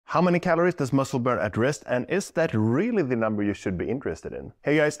How many calories does muscle burn at rest, and is that really the number you should be interested in?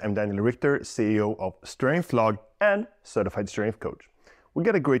 Hey guys, I'm Daniel Richter, CEO of Strengthlog and Certified Strength Coach. We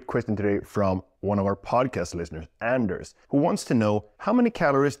got a great question today from one of our podcast listeners, Anders, who wants to know how many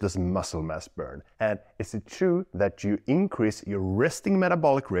calories does muscle mass burn, and is it true that you increase your resting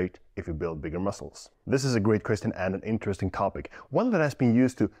metabolic rate if you build bigger muscles? This is a great question and an interesting topic, one that has been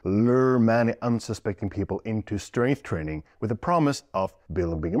used to lure many unsuspecting people into strength training with the promise of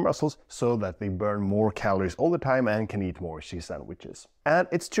building bigger muscles so that they burn more calories all the time and can eat more cheese sandwiches. And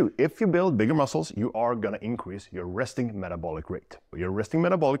it's true, if you build bigger muscles, you are going to increase your resting metabolic rate. Your resting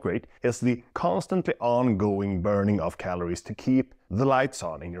metabolic rate is the constantly ongoing burning of calories to keep the lights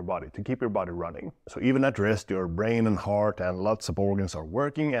on in your body, to keep your body running. So even at rest, your brain and heart and lots of organs are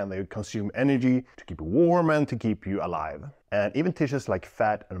working and they consume energy to keep you warm and to keep you alive. And even tissues like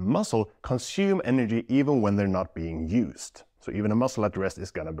fat and muscle consume energy even when they're not being used. So even a muscle at rest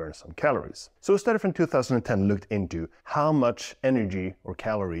is going to burn some calories. So a study from 2010 looked into how much energy or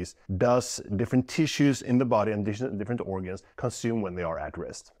calories does different tissues in the body and different organs consume when they are at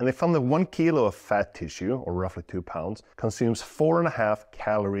rest. And they found that 1 kilo of fat tissue, or roughly 2 pounds, consumes 4.5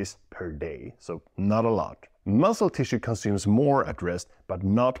 calories per day. So not a lot. Muscle tissue consumes more at rest, but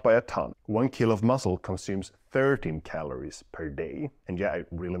not by a ton. 1 kilo of muscle consumes 13 calories per day. And yeah, I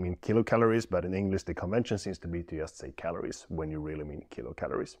really mean kilocalories, but in English the convention seems to be to just say calories when you really mean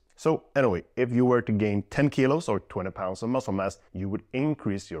kilocalories. So anyway, if you were to gain 10 kilos or 20 pounds of muscle mass, you would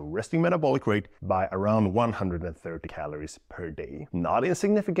increase your resting metabolic rate by around 130 calories per day. Not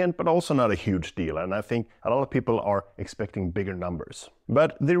insignificant, but also not a huge deal. And I think a lot of people are expecting bigger numbers.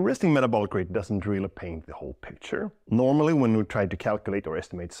 But the resting metabolic rate doesn't really paint the whole picture. Normally, when we try to calculate or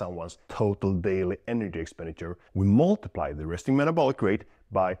estimate someone's total daily energy expenditure, we multiply the resting metabolic rate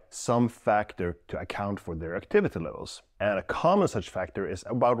by some factor to account for their activity levels. And a common such factor is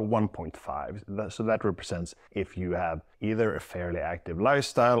about 1.5. So that represents if you have either a fairly active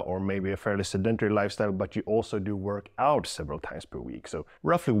lifestyle or maybe a fairly sedentary lifestyle, but you also do work out several times per week. So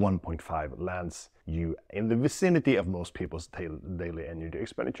roughly 1.5 lands you in the vicinity of most people's daily energy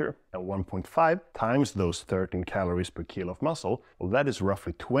expenditure. And 1.5 times those 13 calories per kilo of muscle, well, that is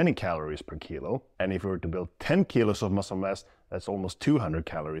roughly 20 calories per kilo. And if you were to build 10 kilos of muscle mass, that's almost 200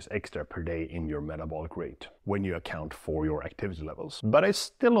 calories extra per day in your metabolic rate when you account for your activity levels. But I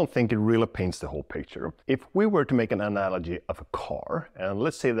still don't think it really paints the whole picture. If we were to make an analogy of a car, and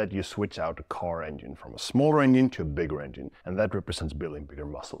let's say that you switch out a car engine from a smaller engine to a bigger engine, and that represents building bigger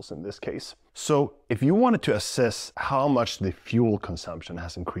muscles in this case. So if you wanted to assess how much the fuel consumption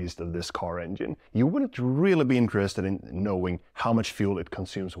has increased of this car engine, you wouldn't really be interested in knowing how much fuel it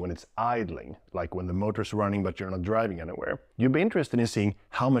consumes when it's idling, like when the motor's running but you're not driving anywhere. You'd be interested in seeing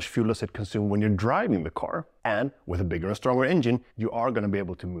how much fuel does it consume when you're driving the car. And with a bigger and stronger engine, you are going to be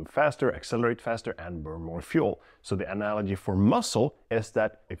able to move faster, accelerate faster, and burn more fuel. So the analogy for muscle is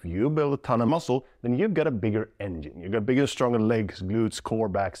that if you build a ton of muscle, then you've got a bigger engine. You've got bigger, stronger legs, glutes, core,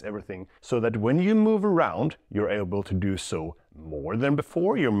 backs, everything. So that when you move around, you're able to do so more than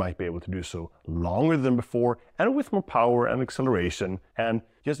before. You might be able to do so longer than before, and with more power and acceleration, and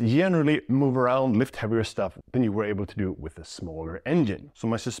just generally move around, lift heavier stuff than you were able to do with a smaller engine. So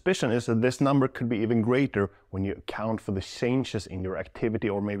my suspicion is that this number could be even greater when you account for the changes in your activity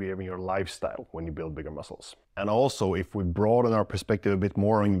or maybe even your lifestyle when you build bigger muscles. And also, if we broaden our perspective a bit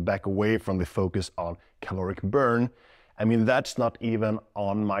more and back away from the focus on caloric burn, I mean, that's not even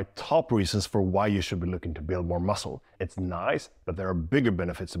on my top reasons for why you should be looking to build more muscle. It's nice, but there are bigger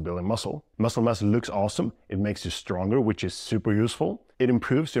benefits to building muscle. Muscle mass looks awesome. It makes you stronger, which is super useful. It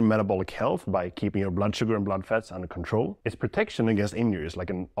improves your metabolic health by keeping your blood sugar and blood fats under control. It's protection against injuries, like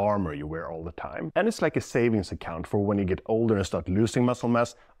an armor you wear all the time. And it's like a savings account for when you get older and start losing muscle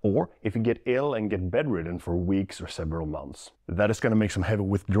mass, or if you get ill and get bedridden for weeks or several months. That is going to make some heavy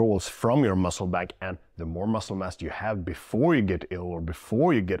withdrawals from your muscle back, and the more muscle mass you have before you get ill or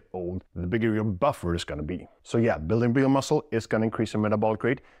before you get old, the bigger your buffer is going to be. So yeah, building bigger muscle is going to increase your metabolic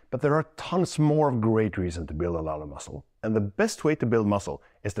rate, but there are tons more of great reasons to build a lot of muscle. And the best way to build muscle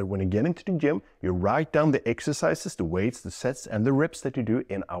is that when you get into the gym, you write down the exercises, the weights, the sets, and the reps that you do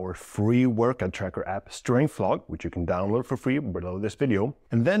in our free workout tracker app, Strengthlog, which you can download for free below this video.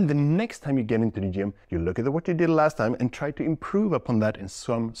 And then the next time you get into the gym, you look at what you did last time and try to improve upon that in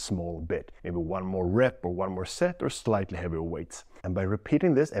some small bit. Maybe one more rep or one more set or slightly heavier weights. And by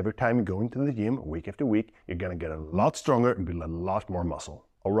repeating this every time you go into the gym, week after week, you're gonna get a lot stronger and build a lot more muscle.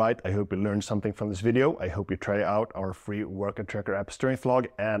 Alright, I hope you learned something from this video. I hope you try out our free workout tracker app Strengthlog,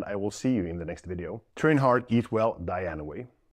 and I will see you in the next video. Train hard, eat well, die anyway.